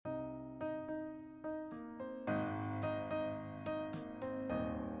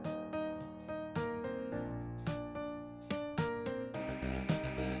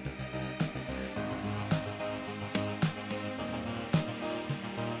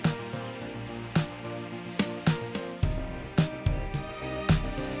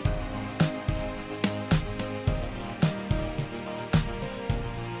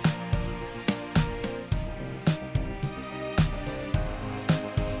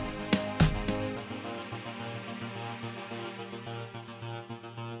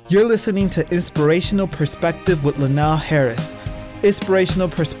You're listening to Inspirational Perspective with Linnell Harris. Inspirational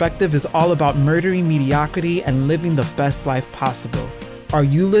Perspective is all about murdering mediocrity and living the best life possible. Are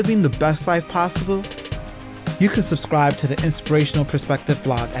you living the best life possible? You can subscribe to the Inspirational Perspective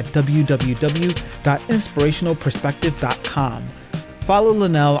blog at www.inspirationalperspective.com. Follow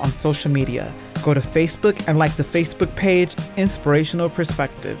Linnell on social media. Go to Facebook and like the Facebook page, Inspirational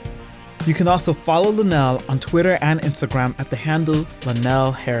Perspective. You can also follow Linnell on Twitter and Instagram at the handle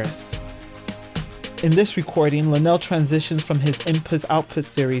Linnell Harris. In this recording, Linnell transitions from his Inputs Outputs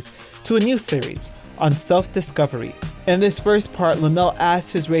series to a new series on self-discovery. In this first part, Linnell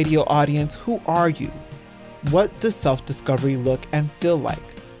asks his radio audience, who are you? What does self-discovery look and feel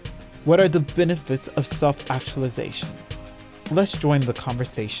like? What are the benefits of self-actualization? Let's join the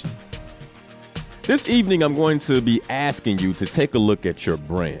conversation. This evening, I'm going to be asking you to take a look at your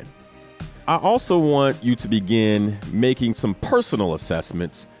brand. I also want you to begin making some personal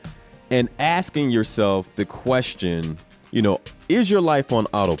assessments and asking yourself the question, is your life on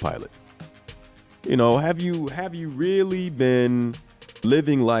autopilot? Have you really been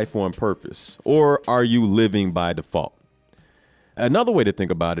living life on purpose, or are you living by default? Another way to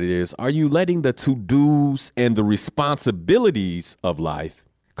think about it is, are you letting the to-dos and the responsibilities of life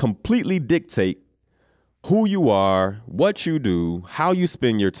completely dictate who you are, what you do, how you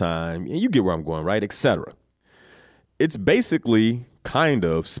spend your time, and you get where I'm going, right, etc. It's basically kind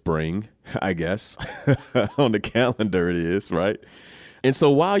of spring, I guess. On the calendar it is, right? And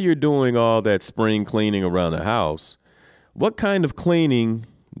so while you're doing all that spring cleaning around the house, what kind of cleaning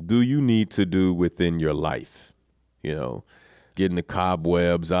do you need to do within your life? Getting the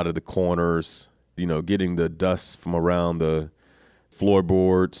cobwebs out of the corners, getting the dust from around the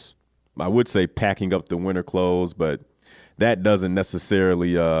floorboards. I would say packing up the winter clothes, but that doesn't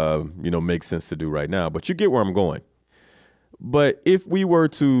necessarily, make sense to do right now. But you get where I'm going. But if we were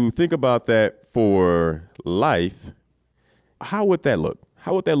to think about that for life, how would that look?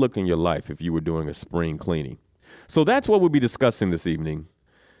 How would that look in your life if you were doing a spring cleaning? So that's what we'll be discussing this evening.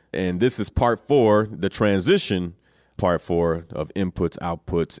 And this is part 4, the transition, part 4 of inputs,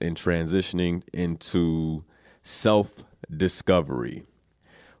 outputs, and transitioning into self-discovery.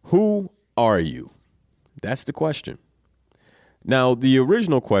 Who are you? That's the question. Now, the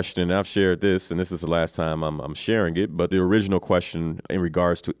original question, I've shared this, and this is the last time I'm sharing it, but the original question in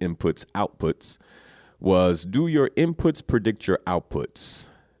regards to inputs, outputs was, do your inputs predict your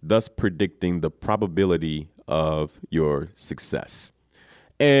outputs, thus predicting the probability of your success?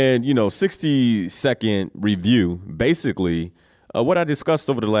 And, 60-second review, basically, what I discussed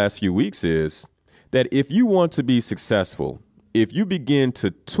over the last few weeks is that if you want to be successful, if you begin to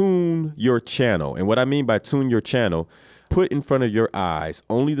tune your channel, and what I mean by tune your channel, put in front of your eyes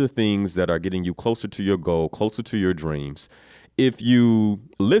only the things that are getting you closer to your goal, closer to your dreams. If you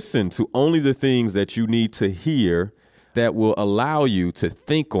listen to only the things that you need to hear that will allow you to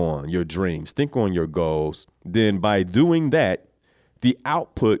think on your dreams, think on your goals, then by doing that, the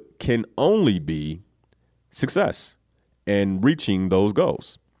output can only be success and reaching those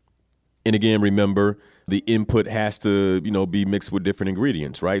goals. And again, remember, the input has to, be mixed with different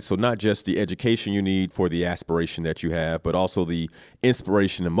ingredients, right? So not just the education you need for the aspiration that you have, but also the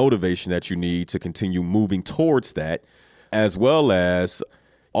inspiration and motivation that you need to continue moving towards that, as well as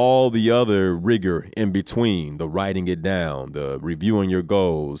all the other rigor in between, the writing it down, the reviewing your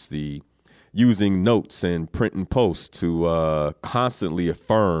goals, the using notes and print and post to constantly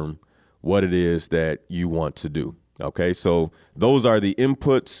affirm what it is that you want to do. Okay, so those are the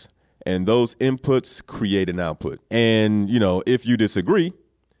inputs. And those inputs create an output. And, if you disagree,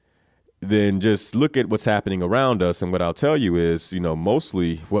 then just look at what's happening around us. And what I'll tell you is,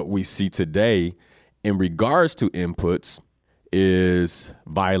 mostly what we see today in regards to inputs is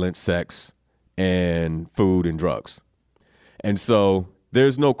violence, sex, and food and drugs. And so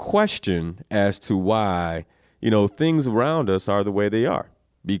there's no question as to why, things around us are the way they are.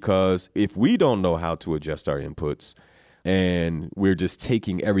 Because if we don't know how to adjust our inputs, and we're just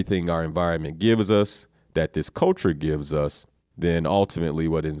taking everything our environment gives us, that this culture gives us, then ultimately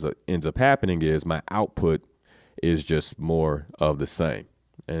what ends up happening is my output is just more of the same.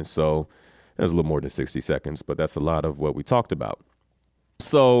 And so there's a little more than 60 seconds, but that's a lot of what we talked about.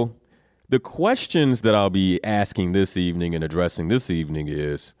 So the questions that I'll be asking this evening and addressing this evening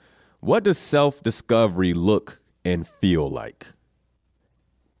is, what does self-discovery look and feel like?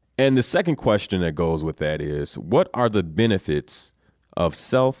 And the second question that goes with that is, what are the benefits of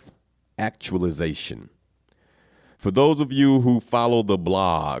self-actualization? For those of you who follow the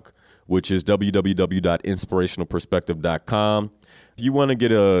blog, which is www.inspirationalperspective.com, you want to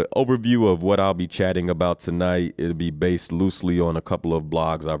get an overview of what I'll be chatting about tonight, it'll be based loosely on a couple of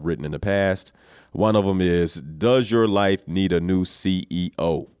blogs I've written in the past. One of them is, does your life need a new CEO?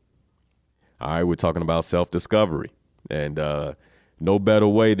 All right, we're talking about self-discovery. And no better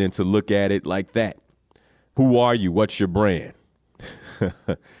way than to look at it like that. Who are you? What's your brand?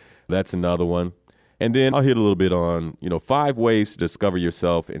 That's another one. And then I'll hit a little bit on, 5 ways to discover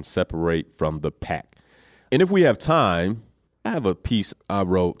yourself and separate from the pack. And if we have time, I have a piece I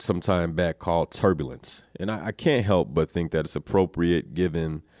wrote some time back called Turbulence. And I can't help but think that it's appropriate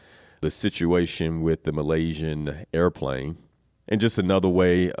given the situation with the Malaysian airplane and just another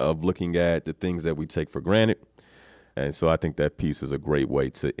way of looking at the things that we take for granted. And so I think that piece is a great way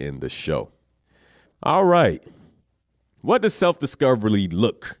to end the show. All right. What does self-discovery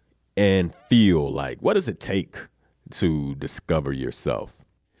look and feel like? What does it take to discover yourself?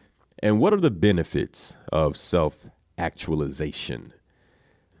 And what are the benefits of self-actualization?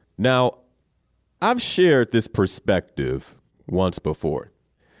 Now, I've shared this perspective once before,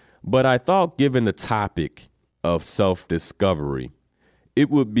 but I thought given the topic of self-discovery,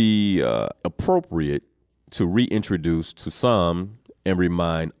 it would be appropriate to reintroduce to some and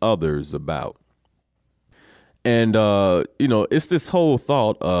remind others about. And, it's this whole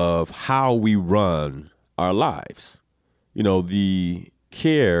thought of how we run our lives, the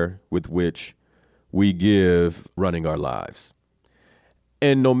care with which we give running our lives.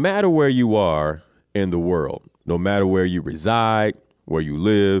 And no matter where you are in the world, no matter where you reside, where you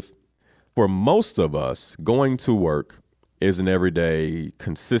live, for most of us, going to work is an everyday,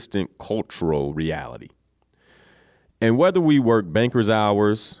 consistent cultural reality. And whether we work banker's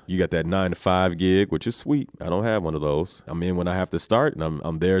hours, you got that 9-to-5 gig, which is sweet. I don't have one of those. I'm in when I have to start, and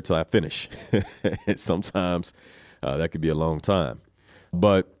I'm there till I finish. And sometimes that could be a long time.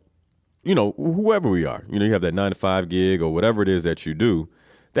 But, whoever we are, you have that 9-to-5 gig or whatever it is that you do,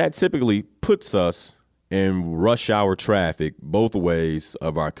 that typically puts us in rush hour traffic both ways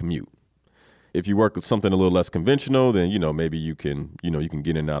of our commute. If you work with something a little less conventional, then, maybe you can get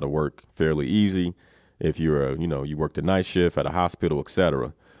in and out of work fairly easy. If you're, you work the night shift at a hospital, et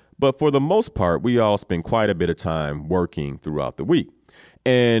cetera. But for the most part, we all spend quite a bit of time working throughout the week.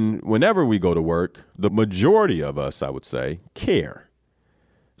 And whenever we go to work, the majority of us, I would say, care.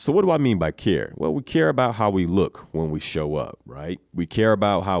 So what do I mean by care? Well, we care about how we look when we show up, right? We care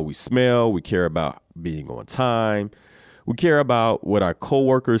about how we smell. We care about being on time. We care about what our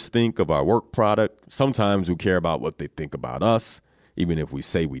coworkers think of our work product. Sometimes we care about what they think about us, even if we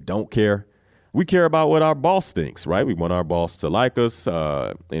say we don't care. We care about what our boss thinks, right? We want our boss to like us.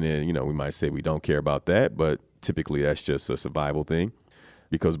 And then, we might say we don't care about that, but typically that's just a survival thing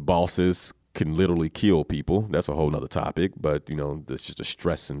because bosses can literally kill people. That's a whole nother topic, but, there's just a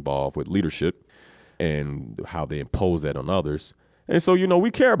stress involved with leadership and how they impose that on others. And so, we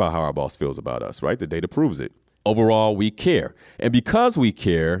care about how our boss feels about us, right? The data proves it. Overall, we care. And because we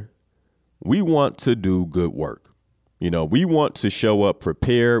care, we want to do good work. We want to show up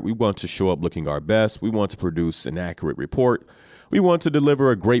prepared. We want to show up looking our best. We want to produce an accurate report. We want to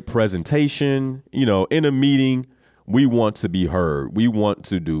deliver a great presentation. In a meeting, we want to be heard. We want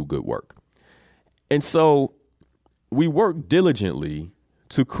to do good work. And so we work diligently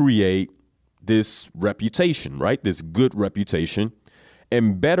to create this reputation, right? This good reputation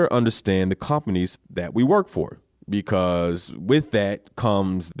and better understand the companies that we work for. Because with that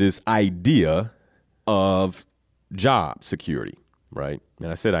comes this idea of job security, right?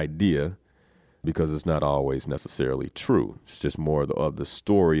 And I said idea because it's not always necessarily true. It's just more of the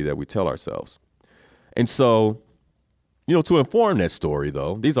story that we tell ourselves. And so, to inform that story,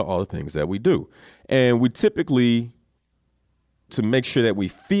 though, these are all the things that we do. And we typically, to make sure that we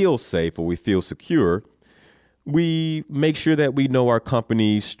feel safe or we feel secure, we make sure that we know our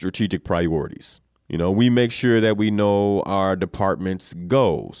company's strategic priorities. We make sure that we know our department's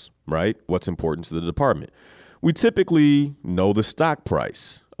goals, right? What's important to the department. We typically know the stock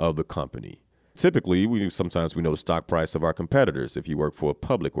price of the company. Typically, sometimes we know the stock price of our competitors if you work for a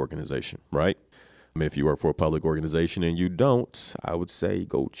public organization, right? If you work for a public organization and you don't, I would say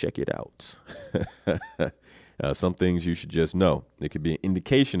go check it out. Some things you should just know. It could be an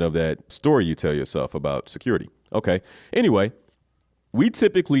indication of that story you tell yourself about security. Okay. Anyway, we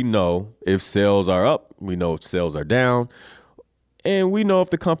typically know if sales are up, we know if sales are down, and we know if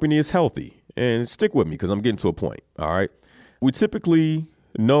the company is healthy. And stick with me because I'm getting to a point. All right. We typically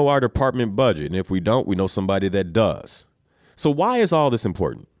know our department budget. And if we don't, we know somebody that does. So why is all this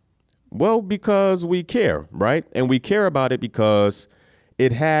important? Well, because we care, right? And we care about it because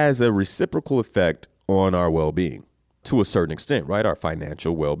it has a reciprocal effect on our well-being to a certain extent, right? Our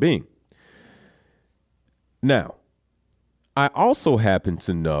financial well-being. Now, I also happen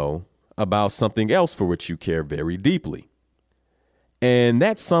to know about something else for which you care very deeply. And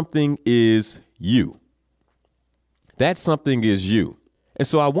that something is you. That something is you. And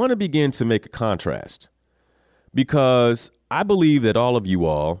so I want to begin to make a contrast because I believe that all of you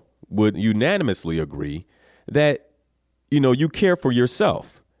all would unanimously agree that, you care for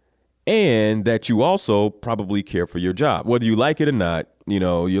yourself and that you also probably care for your job, whether you like it or not.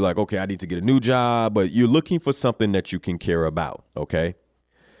 You're like, okay, I need to get a new job, but you're looking for something that you can care about. Okay.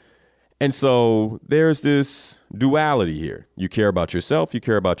 And so there's this duality here. You care about yourself, you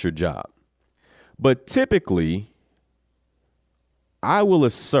care about your job. But typically, I will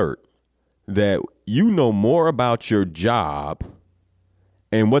assert that you know more about your job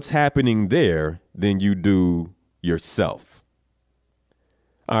and what's happening there than you do yourself.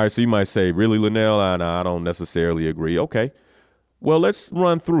 All right, so you might say, really, Linnell? I don't necessarily agree. Okay. Well, let's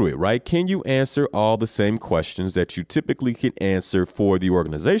run through it, right? Can you answer all the same questions that you typically can answer for the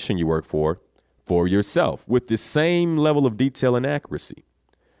organization you work for yourself with the same level of detail and accuracy?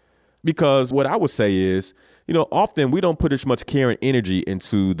 Because what I would say is, often we don't put as much care and energy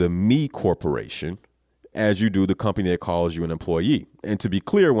into the me corporation as you do the company that calls you an employee. And to be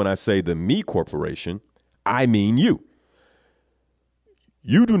clear, when I say the me corporation, I mean you.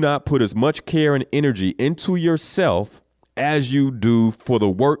 You do not put as much care and energy into yourself as you do for the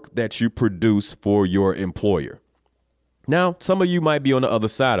work that you produce for your employer. Now, some of you might be on the other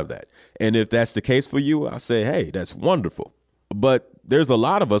side of that. And if that's the case for you, I'll say, hey, that's wonderful. But there's a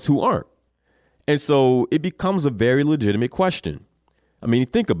lot of us who aren't. And so it becomes a very legitimate question. I mean,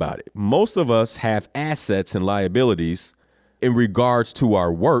 think about it. Most of us have assets and liabilities in regards to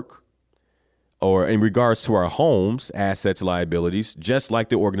our work or in regards to our homes, assets, liabilities, just like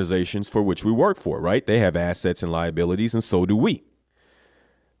the organizations for which we work for, right? They have assets and liabilities, and so do we.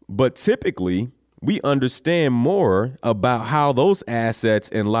 But typically, we understand more about how those assets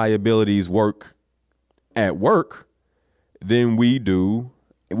and liabilities work at work than we do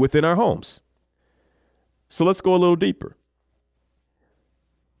within our homes. So let's go a little deeper.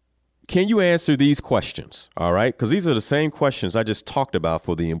 Can you answer these questions? All right, because these are the same questions I just talked about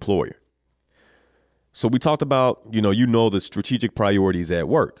for the employer. So we talked about, the strategic priorities at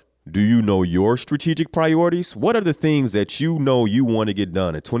work. Do you know your strategic priorities? What are the things that you know you want to get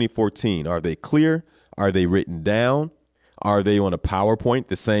done in 2014? Are they clear? Are they written down? Are they on a PowerPoint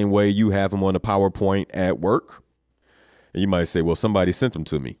the same way you have them on a PowerPoint at work? And you might say, well, somebody sent them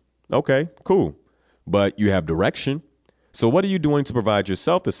to me. Okay, cool. But you have direction. So what are you doing to provide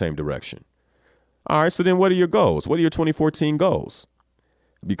yourself the same direction? All right, so then what are your goals? What are your 2014 goals?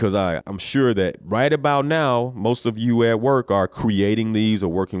 Because I'm sure that right about now, most of you at work are creating these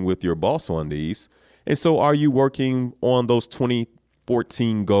or working with your boss on these. And so are you working on those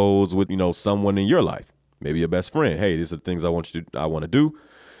 2014 goals with, someone in your life? Maybe a best friend. Hey, these are the things I want to do,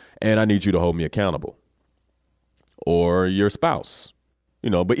 and I need you to hold me accountable. Or your spouse,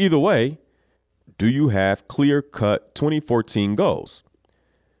 but either way, do you have clear-cut 2014 goals?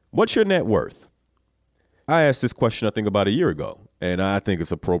 What's your net worth? I asked this question, I think, about a year ago, and I think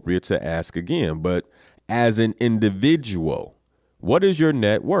it's appropriate to ask again. But as an individual, what is your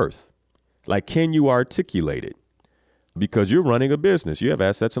net worth? Like, can you articulate it? Because you're running a business. You have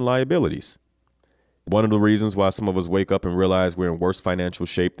assets and liabilities. One of the reasons why some of us wake up and realize we're in worse financial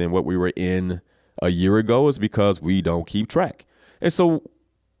shape than what we were in a year ago is because we don't keep track. And so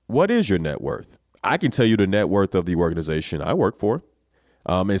what is your net worth? I can tell you the net worth of the organization I work for.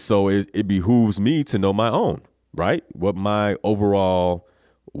 And so it behooves me to know my own, right? What my overall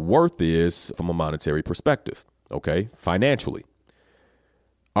worth is from a monetary perspective, okay? Financially.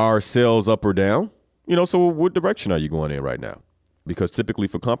 Are sales up or down? So what direction are you going in right now? Because typically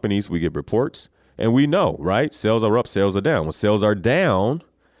for companies, we get reports and we know, right? Sales are up, sales are down. When sales are down,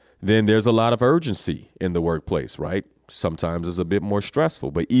 then there's a lot of urgency in the workplace, right? Sometimes it's a bit more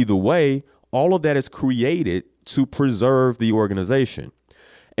stressful, but either way, all of that is created to preserve the organization.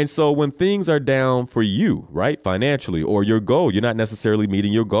 And so when things are down for you, right, financially, or your goal, you're not necessarily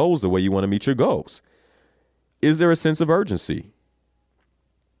meeting your goals the way you want to meet your goals. Is there a sense of urgency?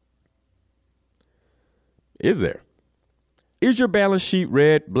 Is there? Is your balance sheet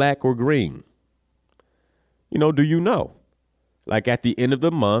red, black, or green? Do you know? Like at the end of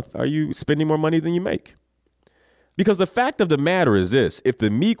the month, are you spending more money than you make? Because the fact of the matter is this: if the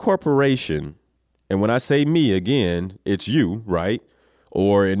me corporation, and when I say me again, it's you, right?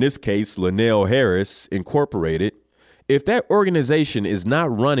 Or in this case, Linnell Harris Incorporated, if that organization is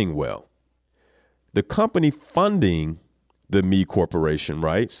not running well, the company funding the me corporation,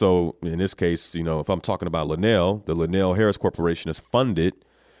 right? So in this case, if I'm talking about Linnell, the Linnell Harris Corporation is funded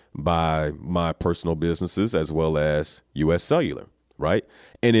by my personal businesses as well as U.S. Cellular, right?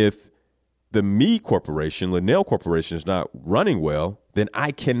 And if the Me Corporation, Linnell Corporation, is not running well, then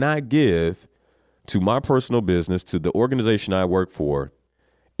I cannot give to my personal business, to the organization I work for,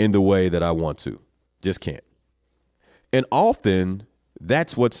 in the way that I want to. Just can't. And often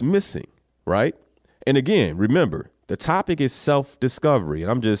that's what's missing, right? And again, remember, the topic is self-discovery, and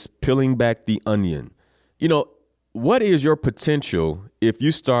I'm just peeling back the onion. You know, what is your potential if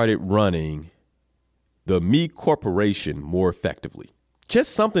you started running the Me Corporation more effectively?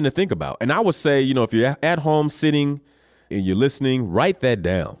 Just something to think about. And I would say, you know, if you're at home sitting and you're listening, write that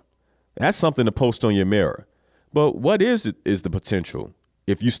down. That's something to post on your mirror. But what is the potential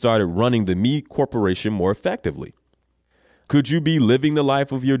if you started running the Me Corporation more effectively? Could you be living the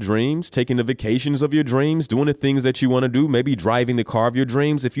life of your dreams, taking the vacations of your dreams, doing the things that you want to do, maybe driving the car of your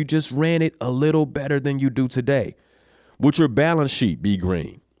dreams if you just ran it a little better than you do today? Would your balance sheet be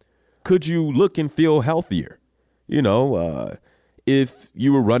green? Could you look and feel healthier? You know, if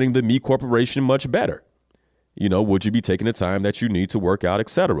you were running the Me Corporation much better, you know, would you be taking the time that you need to work out,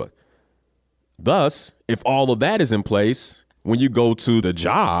 etc.? Thus, if all of that is in place, when you go to the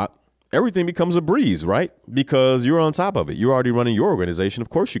job, everything becomes a breeze, right? Because you're on top of it. You're already running your organization. Of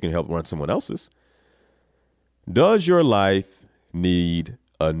course, you can help run someone else's. Does your life need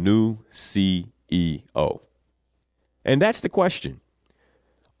a new CEO? And that's the question.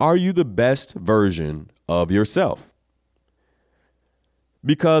 Are you the best version of yourself?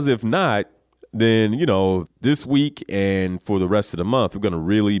 Because if not, then, you know, this week and for the rest of the month, we're going to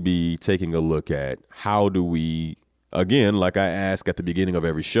really be taking a look at how do we, again, like I ask at the beginning of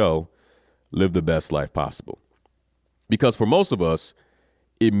every show, live the best life possible. Because for most of us,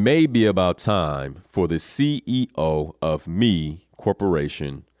 it may be about time for the CEO of Me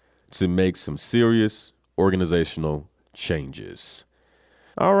Corporation to make some serious organizational changes.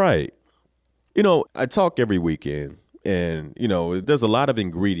 All right. You know, I talk every weekend and, you know, there's a lot of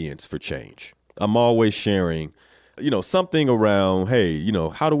ingredients for change. I'm always sharing, you know, something around, hey, you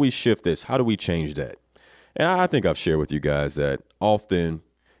know, how do we shift this? How do we change that? And I think I've shared with you guys that often,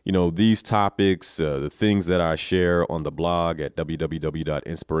 you know, these topics, the things that I share on the blog at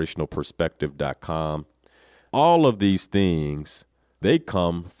www.inspirationalperspective.com, all of these things, they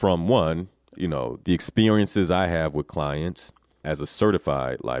come from one, you know, the experiences I have with clients as a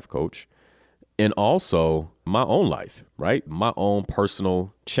certified life coach, and also my own life, right? My own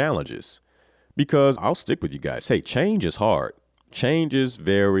personal challenges. Because I'll stick with you guys. Hey, change is hard. Change is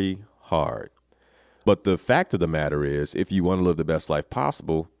very hard. But the fact of the matter is, if you want to live the best life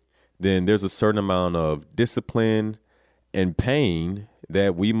possible, then there's a certain amount of discipline and pain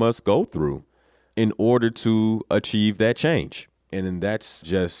that we must go through in order to achieve that change. And then that's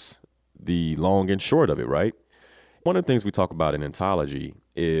just the long and short of it, right? One of the things we talk about in ontology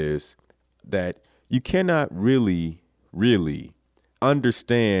is that you cannot really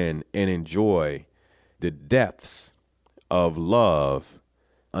understand and enjoy the depths of love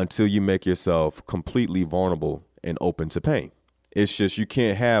until you make yourself completely vulnerable and open to pain. It's just you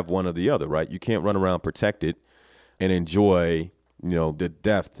can't have one or the other, right? You can't run around protected and enjoy, you know, the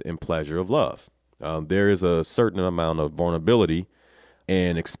depth and pleasure of love. There is a certain amount of vulnerability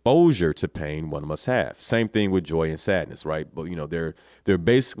and exposure to pain one must have. Same thing with joy and sadness, right? But, you know, they're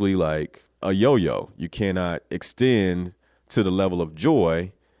basically like a yo-yo. You cannot extend to the level of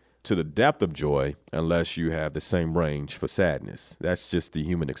joy, to the depth of joy, unless you have the same range for sadness. That's just the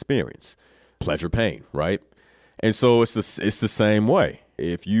human experience. Pleasure, pain, right? And so it's the same way.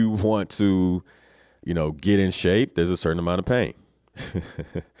 If you want to, you know, get in shape, there's a certain amount of pain.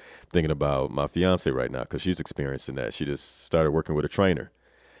 Thinking about my fiance right now because she's experiencing that. She just started working with a trainer.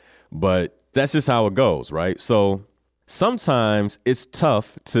 But that's just how it goes, right? So sometimes it's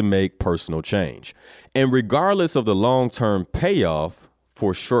tough to make personal change. And regardless of the long-term payoff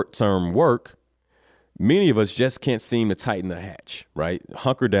for short-term work, many of us just can't seem to tighten the hatch, right?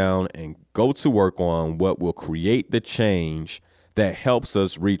 Hunker down and go to work on what will create the change that helps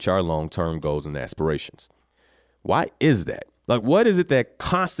us reach our long-term goals and aspirations. Why is that? Like, what is it that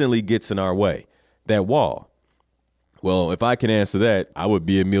constantly gets in our way? That wall. Well, if I can answer that, I would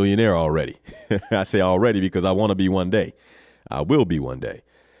be a millionaire already. I say already because I want to be one day. I will be one day.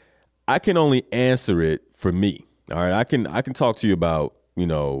 I can only answer it for me. All right. I can talk to you about, you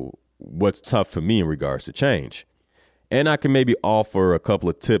know, what's tough for me in regards to change. And I can maybe offer a couple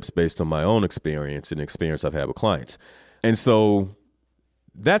of tips based on my own experience and experience I've had with clients. And so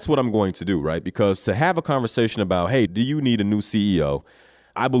that's what I'm going to do, right? Because to have a conversation about, hey, do you need a new CEO?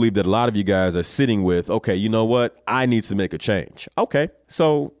 I believe that a lot of you guys are sitting with, okay, you know what? I need to make a change. Okay.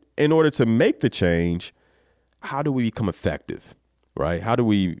 So in order to make the change, how do we become effective? right? How do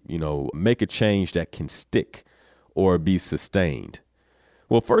we, make a change that can stick or be sustained?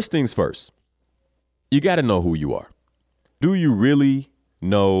 Well, first things first, you got to know who you are. Do you really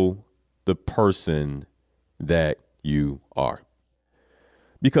know the person that you are?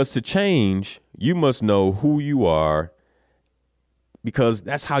 Because to change, you must know who you are, because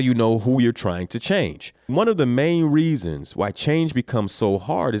that's how you know who you're trying to change. One of the main reasons why change becomes so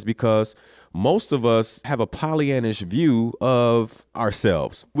hard is because most of us have a Pollyannish view of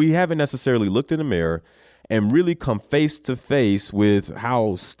ourselves. We haven't necessarily looked in the mirror and really come face to face with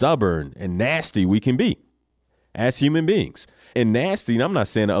how stubborn and nasty we can be as human beings. And nasty, and I'm not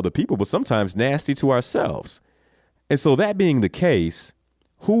saying to other people, but sometimes nasty to ourselves. And so that being the case,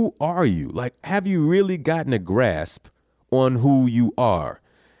 who are you? Like, have you really gotten a grasp on who you are?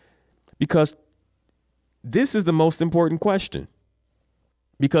 Because this is the most important question.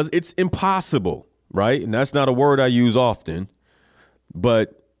 Because it's impossible, right? And that's not a word I use often,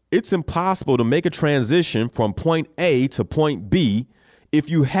 but it's impossible to make a transition from point A to point B if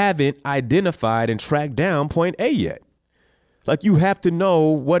you haven't identified and tracked down point A yet. Like, you have to know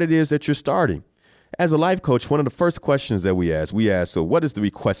what it is that you're starting. As a life coach, one of the first questions that we ask, so what is the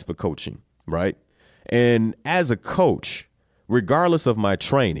request for coaching, right? And as a coach, regardless of my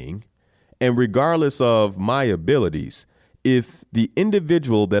training and regardless of my abilities, if the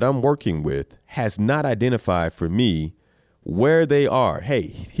individual that I'm working with has not identified for me where they are, hey,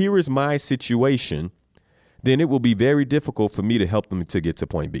 here is my situation, then it will be very difficult for me to help them to get to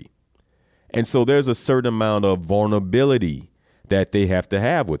point B. And so there's a certain amount of vulnerability that they have to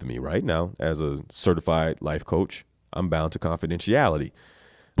have with me right now. As a certified life coach, I'm bound to confidentiality,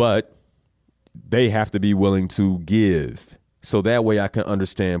 but they have to be willing to give. So that way I can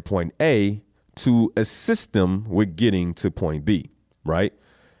understand point A to assist them with getting to point B, right?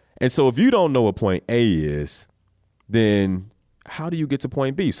 And so if you don't know what point A is, then how do you get to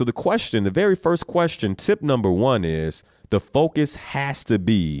point B? So the very first question, tip number one is the focus has to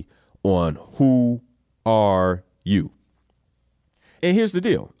be on who are you? And here's the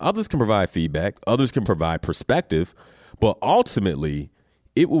deal. Others can provide feedback. Others can provide perspective. But ultimately,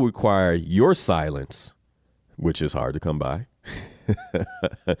 it will require your silence, which is hard to come by.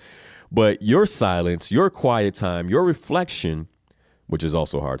 But your silence, your quiet time, your reflection, which is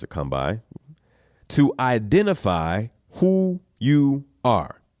also hard to come by, to identify who you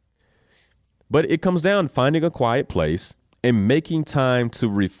are. But it comes down to finding a quiet place and making time to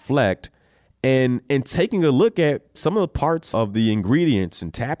reflect and taking a look at some of the parts of the ingredients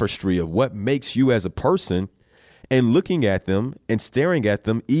and tapestry of what makes you as a person and looking at them and staring at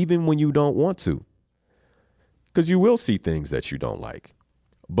them even when you don't want to. Because you will see things that you don't like.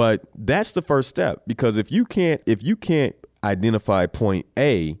 But that's the first step, because if you can't identify point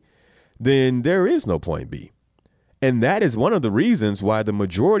A, then there is no point B. And that is one of the reasons why the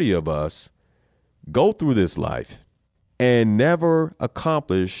majority of us go through this life and never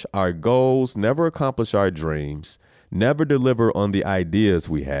accomplish our goals, never accomplish our dreams, never deliver on the ideas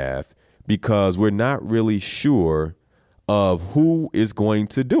we have, because we're not really sure of who is going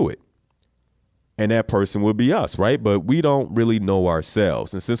to do it. And that person will be us, right? But we don't really know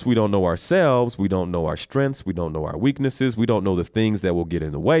ourselves. And since we don't know ourselves, we don't know our strengths, we don't know our weaknesses, we don't know the things that will get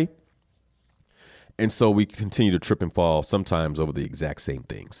in the way. And so we continue to trip and fall sometimes over the exact same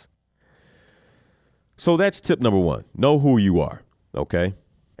things. So that's tip number one. Know who you are, okay?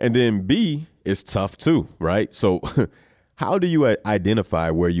 And then B is tough too, right? So how do you identify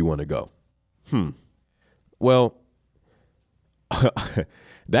where you want to go? Well,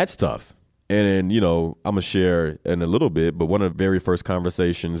 that's tough. And then, I'm going to share in a little bit, but one of the very first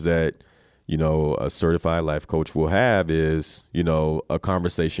conversations that, a certified life coach will have is, a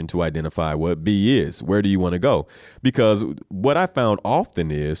conversation to identify what B is. Where do you want to go? Because what I found often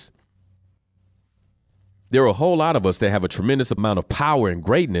is there are a whole lot of us that have a tremendous amount of power and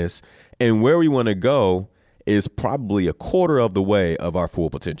greatness, and where we want to go is probably a quarter of the way of our full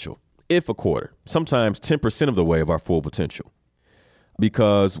potential, if a quarter, sometimes 10% of the way of our full potential,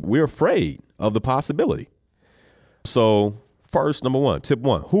 because we're afraid of the possibility. So first, number one, tip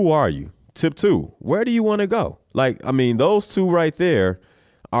one, who are you? Tip two, where do you want to go? Those two right there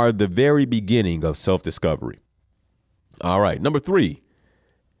are the very beginning of self-discovery. All right. Number three,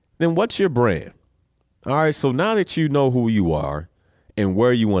 then what's your brand? All right. So now that you know who you are and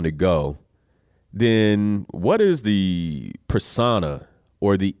where you want to go, then what is the persona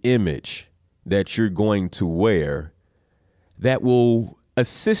or the image that you're going to wear that will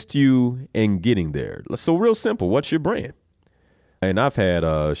assist you in getting there? So real simple. What's your brand? And I've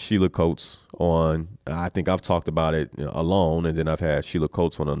had Sheila Coates on. I think I've talked about it alone. And then I've had Sheila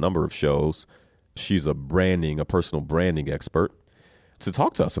Coates on a number of shows. She's a personal branding expert. to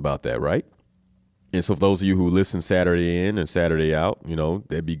talk to us about that, right? And so for those of you who listen Saturday in and Saturday out,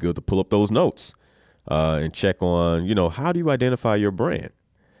 that'd be good to pull up those notes and check on, how do you identify your brand?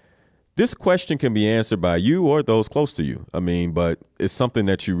 This question can be answered by you or those close to you. But it's something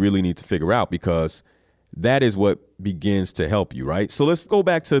that you really need to figure out, because that is what begins to help you, right? So let's go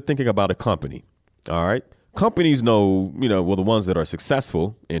back to thinking about a company. All right. Companies know, the ones that are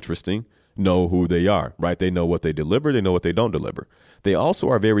successful, know who they are, right? They know what they deliver. They know what they don't deliver. They also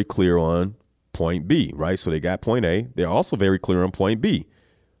are very clear on point B, right? So they got point A. They're also very clear on point B,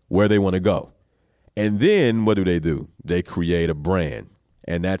 where they want to go. And then what do? They create a brand,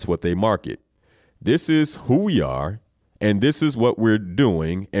 and that's what they market. This is who we are, and this is what we're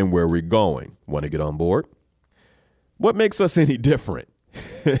doing and where we're going. Want to get on board? What makes us any different?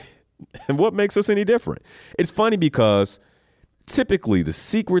 And what makes us any different? It's funny because typically the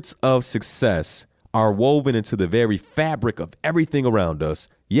secrets of success are woven into the very fabric of everything around us,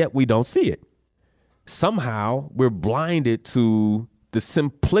 yet we don't see it. Somehow we're blinded to the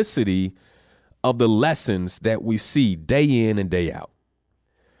simplicity of the lessons that we see day in and day out.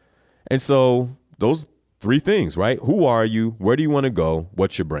 And so those three things, right? Who are you? Where do you want to go?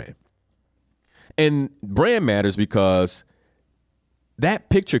 What's your brand? And brand matters because that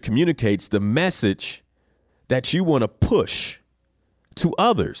picture communicates the message that you want to push to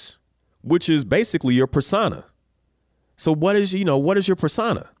others, which is basically your persona. So what is your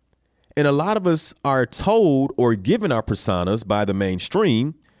persona? And a lot of us are told or given our personas by the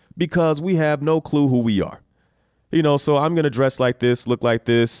mainstream because we have no clue who we are. So I'm going to dress like this, look like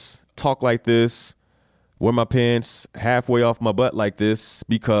this, talk like this, wear my pants halfway off my butt like this,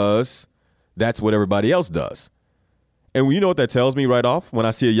 because that's what everybody else does. And you know what that tells me right off when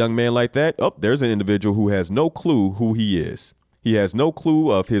I see a young man like that? Oh, there's an individual who has no clue who he is. He has no clue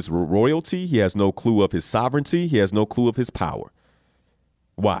of his royalty. He has no clue of his sovereignty. He has no clue of his power.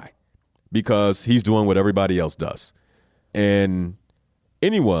 Why? Because he's doing what everybody else does. And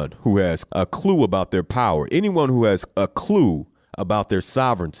anyone who has a clue about their power, anyone who has a clue about their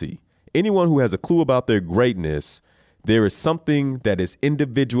sovereignty, anyone who has a clue about their greatness, there is something that is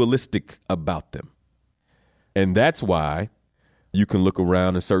individualistic about them. And that's why you can look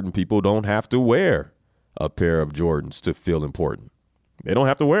around and certain people don't have to wear a pair of Jordans to feel important. They don't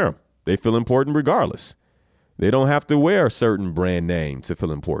have to wear them. They feel important regardless. They don't have to wear a certain brand name to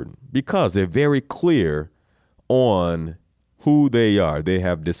feel important because they're very clear on who they are. They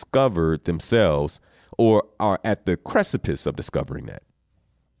have discovered themselves or are at the precipice of discovering that.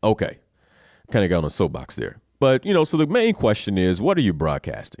 Okay. Kind of got on a soapbox there. But, so the main question is, what are you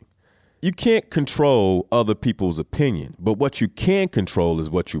broadcasting? You can't control other people's opinion, but what you can control is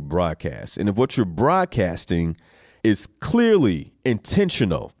what you broadcast. And if what you're broadcasting is clearly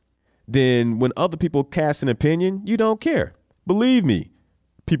intentional, then when other people cast an opinion, you don't care. Believe me,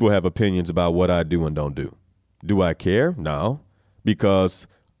 people have opinions about what I do and don't do. Do I care? No, because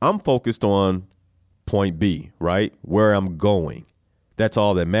I'm focused on point B, right? Where I'm going. That's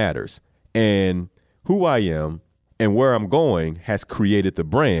all that matters. And who I am and where I'm going has created the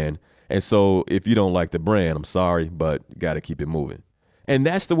brand. And so if you don't like the brand, I'm sorry, but you got to keep it moving. And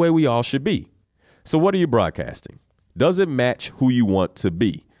that's the way we all should be. So what are you broadcasting? Does it match who you want to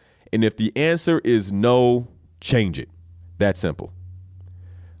be? And if the answer is no, change it. That simple.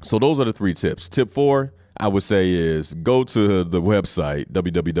 So those are the 3 tips. Tip 4, I would say, is go to the website,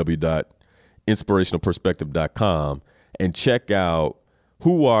 www.inspirationalperspective.com, and check out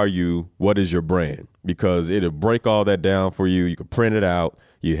who are you, what is your brand, because it'll break all that down for you. You can print it out.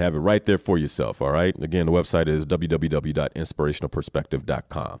 You have it right there for yourself, all right? Again, the website is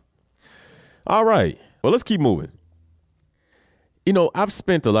www.inspirationalperspective.com. All right, well, let's keep moving. I've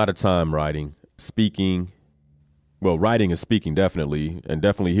spent a lot of time writing and speaking, definitely, and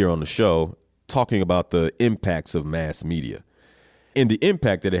definitely here on the show, talking about the impacts of mass media and the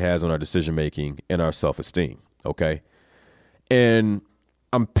impact that it has on our decision-making and our self-esteem, okay? And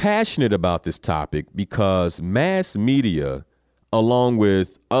I'm passionate about this topic because mass media, along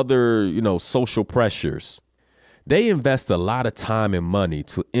with other, social pressures, they invest a lot of time and money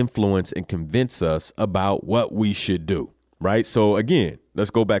to influence and convince us about what we should do, right? So again,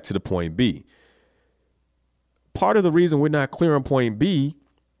 let's go back to the point B. Part of the reason we're not clear on point B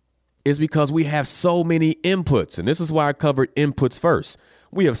is because we have so many inputs. And this is why I covered inputs first.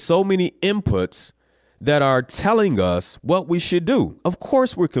 We have so many inputs that are telling us what we should do. Of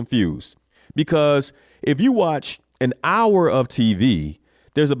course, we're confused because if you watch an hour of TV,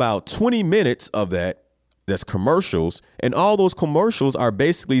 there's about 20 minutes of that's commercials. And all those commercials are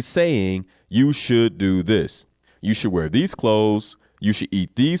basically saying you should do this. You should wear these clothes. You should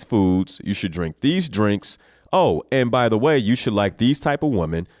eat these foods. You should drink these drinks. Oh, and by the way, you should like these type of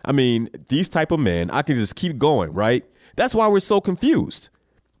women. I mean, these type of men. I can just keep going, right? That's why we're so confused.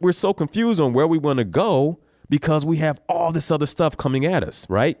 We're so confused on where we want to go because we have all this other stuff coming at us,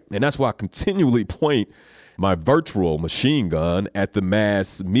 right? And that's why I continually point my virtual machine gun at the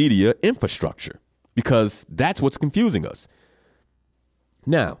mass media infrastructure, because that's what's confusing us.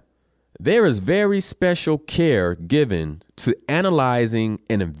 Now, there is very special care given to analyzing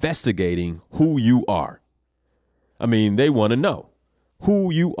and investigating who you are. I mean, they want to know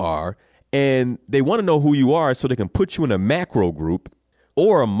who you are, and they want to know who you are so they can put you in a macro group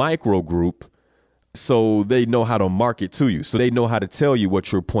or a micro group so they know how to market to you, so they know how to tell you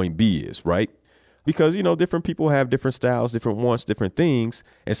what your point B is, right? Because, different people have different styles, different wants, different things,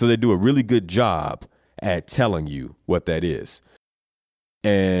 and so they do a really good job at telling you what that is.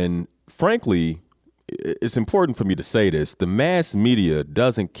 And frankly, it's important for me to say this. The mass media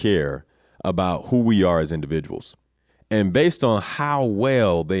doesn't care about who we are as individuals. And based on how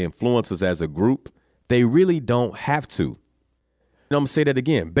well they influence us as a group, they really don't have to. And I'm going to say that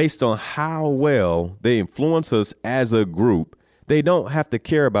again. Based on how well they influence us as a group, they don't have to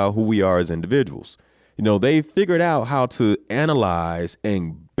care about who we are as individuals. They figured out how to analyze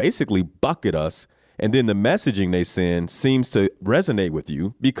and basically bucket us. And then the messaging they send seems to resonate with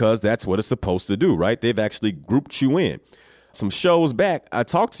you because that's what it's supposed to do, right? They've actually grouped you in. Some shows back, I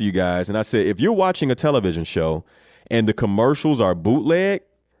talked to you guys and I said, if you're watching a television show and the commercials are bootleg,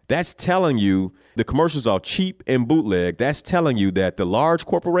 that's telling you the commercials are cheap and bootleg. That's telling you that the large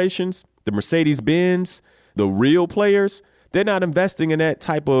corporations, the Mercedes-Benz, the real players, they're not investing in that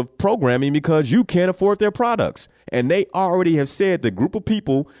type of programming because you can't afford their products. And they already have said the group of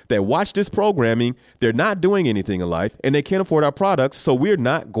people that watch this programming, they're not doing anything in life and they can't afford our products. So we're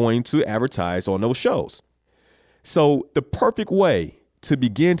not going to advertise on those shows. So the perfect way to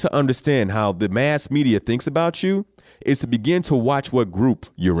begin to understand how the mass media thinks about you is to begin to watch what group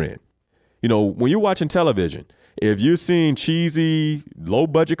you're in. When you're watching television, if you're seeing cheesy, low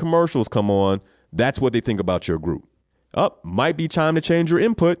budget commercials come on, that's what they think about your group. Might be time to change your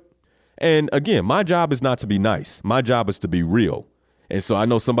input. And again, my job is not to be nice. My job is to be real. And so I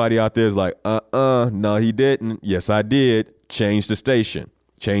know somebody out there is like, no, he didn't. Yes, I did. Change the station.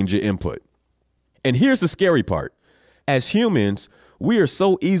 Change your input. And here's the scary part. As humans, we are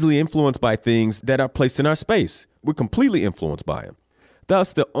so easily influenced by things that are placed in our space. We're completely influenced by them.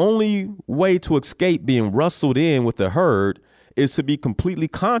 Thus, the only way to escape being rustled in with the herd is to be completely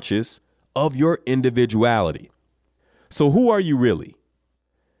conscious of your individuality. So who are you really?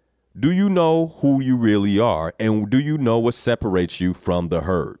 Do you know who you really are? And do you know what separates you from the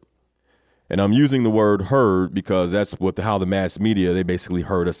herd? And I'm using the word herd because that's how the mass media, they basically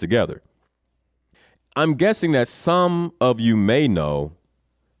herd us together. I'm guessing that some of you may know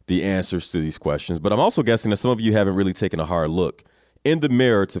the answers to these questions, but I'm also guessing that some of you haven't really taken a hard look in the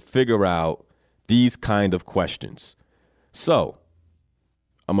mirror to figure out these kind of questions. So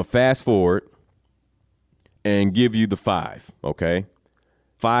I'm going to fast forward and give you the 5, okay?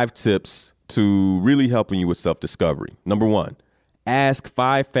 5 tips to really helping you with self-discovery. Number 1, ask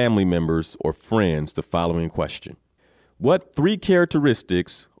 5 family members or friends the following question. What 3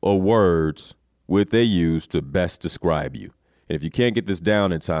 characteristics or words would they use to best describe you? And if you can't get this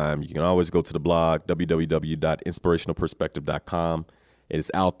down in time, you can always go to the blog, www.inspirationalperspective.com. It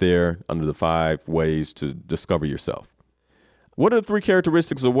is out there under the 5 ways to discover yourself. What are the 3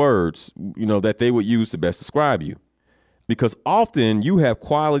 characteristics or words, that they would use to best describe you? Because often you have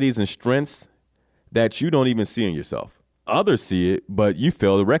qualities and strengths that you don't even see in yourself. Others see it, but you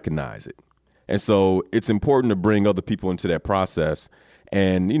fail to recognize it. And so it's important to bring other people into that process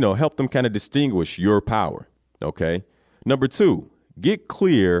and, help them kind of distinguish your power. Okay. Number 2, get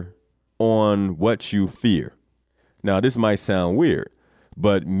clear on what you fear. Now, this might sound weird,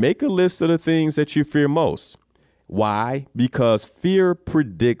 but make a list of the things that you fear most. Why? Because fear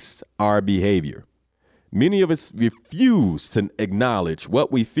predicts our behavior. Many of us refuse to acknowledge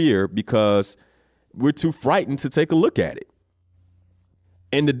what we fear because we're too frightened to take a look at it.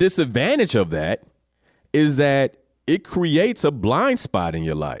 And the disadvantage of that is that it creates a blind spot in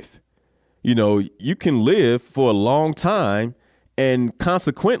your life. You can live for a long time and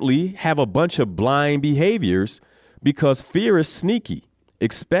consequently have a bunch of blind behaviors because fear is sneaky,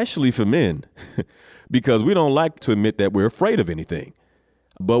 especially for men, because we don't like to admit that we're afraid of anything.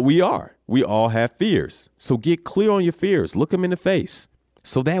 But we are. We all have fears. So get clear on your fears. Look them in the face.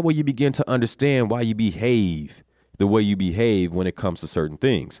 So that way you begin to understand why you behave the way you behave when it comes to certain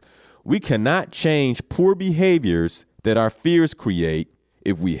things. We cannot change poor behaviors that our fears create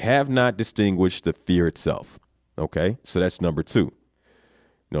if we have not distinguished the fear itself. Okay, so that's number 2.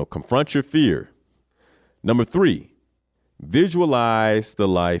 Confront your fear. Number 3, visualize the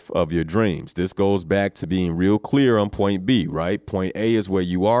life of your dreams. This goes back to being real clear on point B, right? Point A is where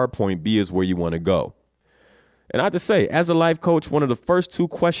you are. Point B is where you want to go. And I have to say, as a life coach, one of the first 2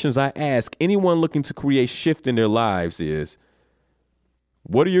 questions I ask anyone looking to create shift in their lives is,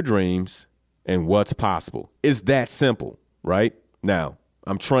 what are your dreams and what's possible? It's that simple, right? Now,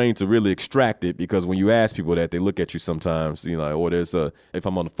 I'm trained to really extract it because when you ask people that, they look at you sometimes, or if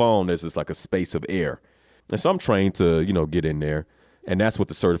I'm on the phone, there's just like a space of air. And so I'm trained to, get in there. And that's what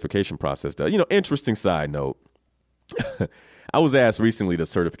the certification process does. Interesting side note. I was asked recently, does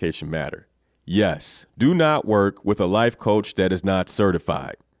certification matter? Yes. Do not work with a life coach that is not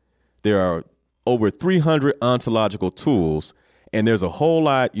certified. There are over 300 ontological tools, and there's a whole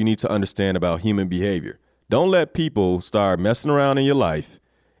lot you need to understand about human behavior. Don't let people start messing around in your life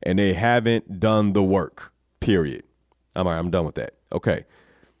and they haven't done the work, period. I'm done with that. Okay.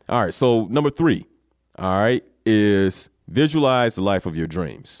 All right. So number 3, is visualize the life of your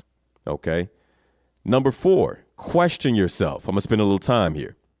dreams. Okay. Number 4, question yourself. I'm going to spend a little time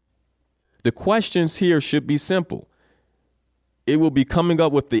here. The questions here should be simple. It will be coming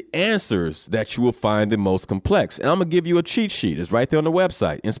up with the answers that you will find the most complex. And I'm going to give you a cheat sheet. It's right there on the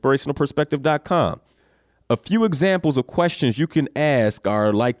website, inspirationalperspective.com. A few examples of questions you can ask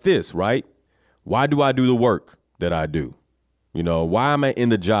are like this, right? Why do I do the work that I do? Why am I in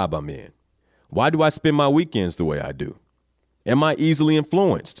the job I'm in? Why do I spend my weekends the way I do? Am I easily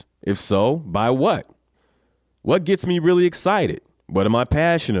influenced? If so, by what? What gets me really excited? What am I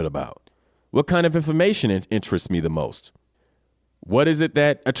passionate about? What kind of information interests me the most? What is it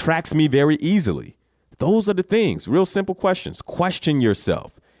that attracts me very easily? Those are the things, real simple questions. Question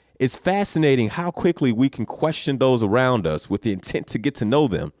yourself. It's fascinating how quickly we can question those around us with the intent to get to know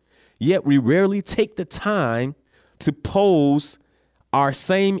them, yet we rarely take the time to pose our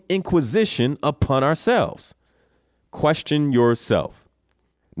same inquisition upon ourselves. Question yourself.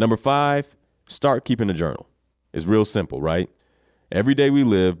 Number 5, start keeping a journal. It's real simple, right? Every day we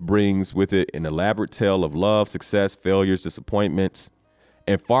live brings with it an elaborate tale of love, success, failures, disappointments,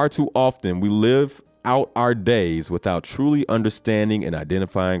 and far too often we live out our days without truly understanding and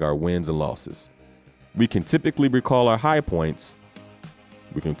identifying our wins and losses. We can typically recall our high points.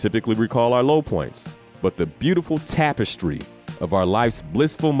 We can typically recall our low points, but the beautiful tapestry of our life's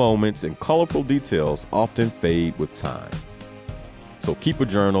blissful moments and colorful details often fade with time. So keep a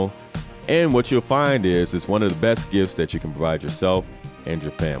journal, and what you'll find is it's one of the best gifts that you can provide yourself and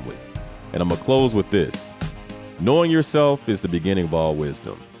your family. And I'm going to close with this. Knowing yourself is the beginning of all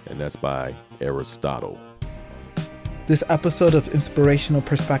wisdom, and that's by Aristotle. This episode of Inspirational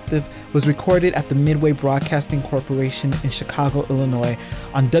Perspective was recorded at the Midway Broadcasting Corporation in Chicago, Illinois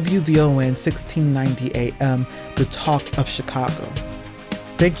on WVON 1690 AM, The Talk of Chicago.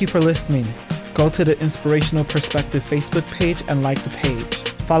 Thank you for listening. Go to the Inspirational Perspective Facebook page and like the page.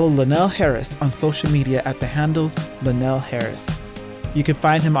 Follow Linnell Harris on social media at the handle Linnell Harris. You can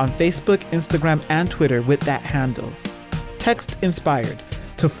find him on Facebook, Instagram, and Twitter with that handle. Text INSPIRED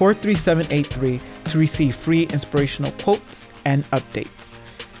to 43783 to receive free inspirational quotes and updates.